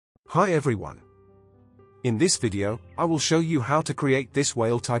Hi everyone. In this video, I will show you how to create this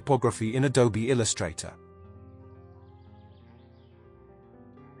whale typography in Adobe Illustrator.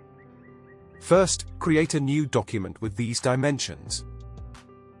 First, create a new document with these dimensions.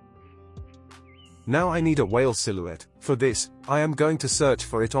 Now I need a whale silhouette. For this, I am going to search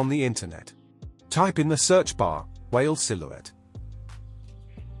for it on the internet. Type in the search bar, whale silhouette.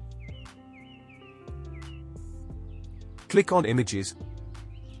 Click on Images.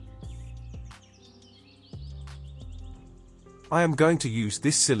 I am going to use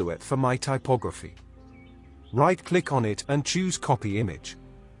this silhouette for my typography. Right-click on it and choose Copy Image.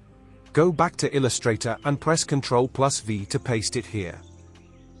 Go back to Illustrator and press Ctrl+V to paste it here.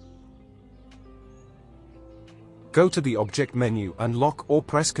 Go to the Object menu and lock or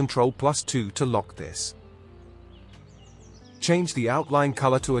press Ctrl+2 to lock this. Change the outline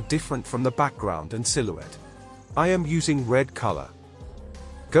color to a different from the background and silhouette. I am using red color.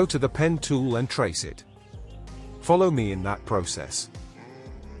 Go to the pen tool and trace it. Follow me in that process.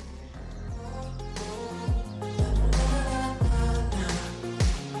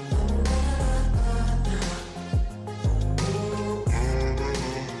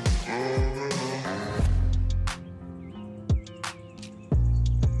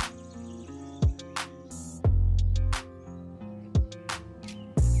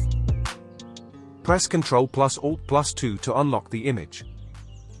 Press Ctrl+Alt+2 to unlock the image.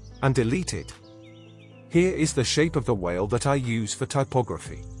 And delete it. Here is the shape of the whale that I use for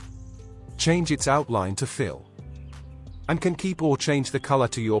typography. Change its outline to fill. And can keep or change the color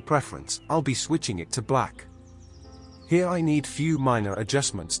to your preference. I'll be switching it to black. Here I need few minor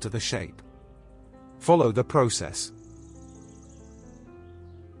adjustments to the shape. Follow the process.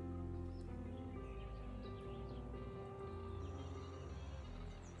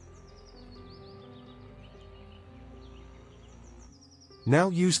 Now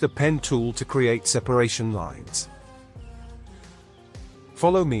use the pen tool to create separation lines.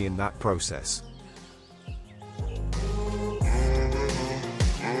 Follow me in that process.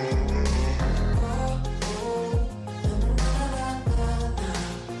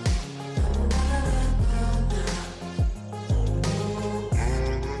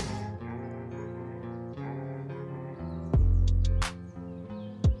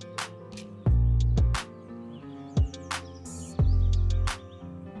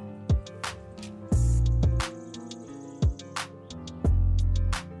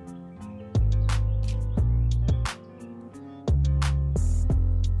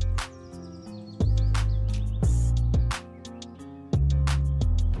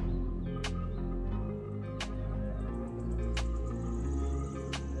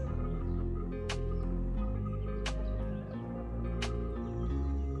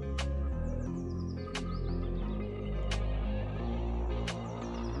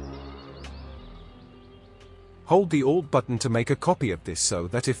 Hold the Alt button to make a copy of this so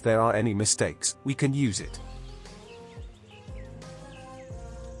that if there are any mistakes, we can use it.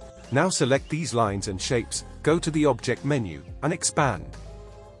 Now select these lines and shapes, go to the Object menu, and expand.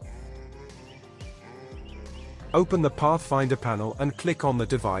 Open the Pathfinder panel and click on the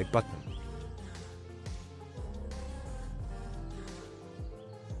Divide button.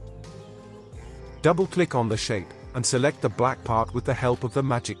 Double-click on the shape, and select the black part with the help of the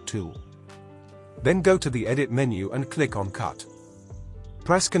Magic tool. Then go to the Edit menu and click on Cut.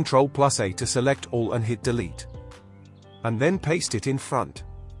 Press Ctrl+A to select all and hit Delete. And then paste it in front.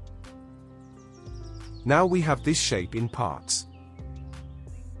 Now we have this shape in parts.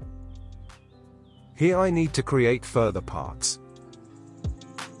 Here I need to create further parts.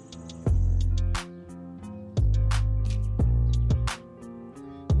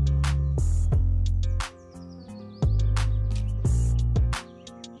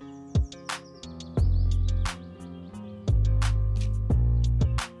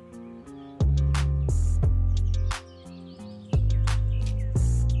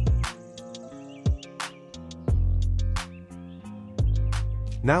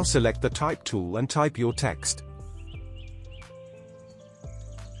 Now select the Type tool and type your text.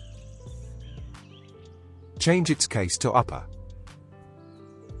 Change its case to upper.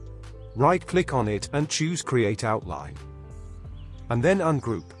 Right-click on it and choose Create Outline. And then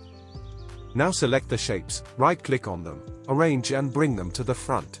ungroup. Now select the shapes, right-click on them, arrange and bring them to the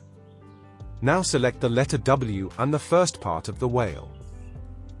front. Now select the letter W and the first part of the whale.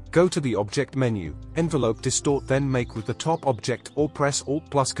 Go to the Object menu, Envelope Distort, then make with the top object or press Alt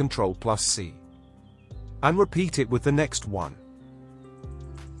plus Ctrl plus C. And repeat it with the next one.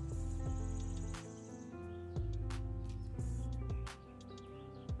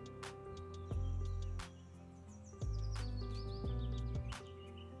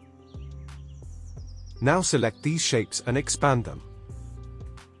 Now select these shapes and expand them.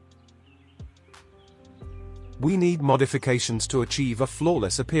 We need modifications to achieve a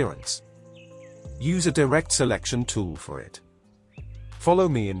flawless appearance. Use a direct selection tool for it. Follow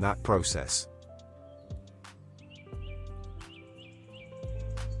me in that process.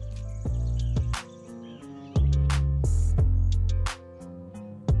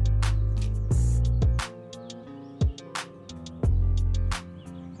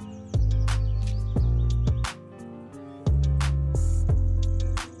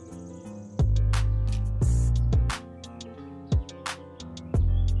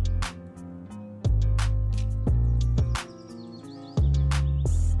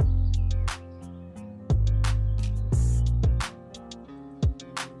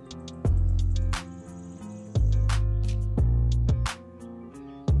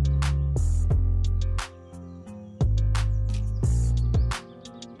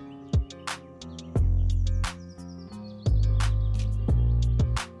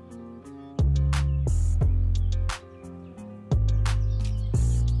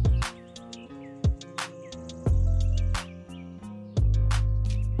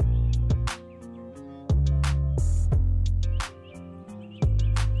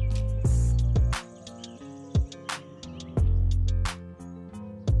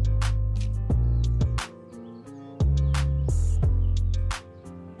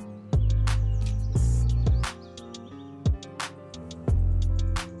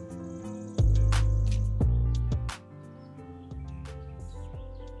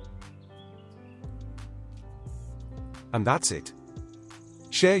 And that's it.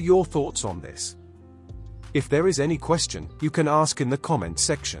 Share your thoughts on this. If there is any question, you can ask in the comment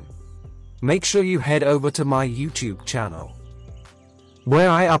section. Make sure you head over to my YouTube channel, where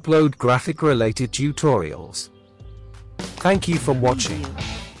I upload graphic related tutorials. Thank you for watching.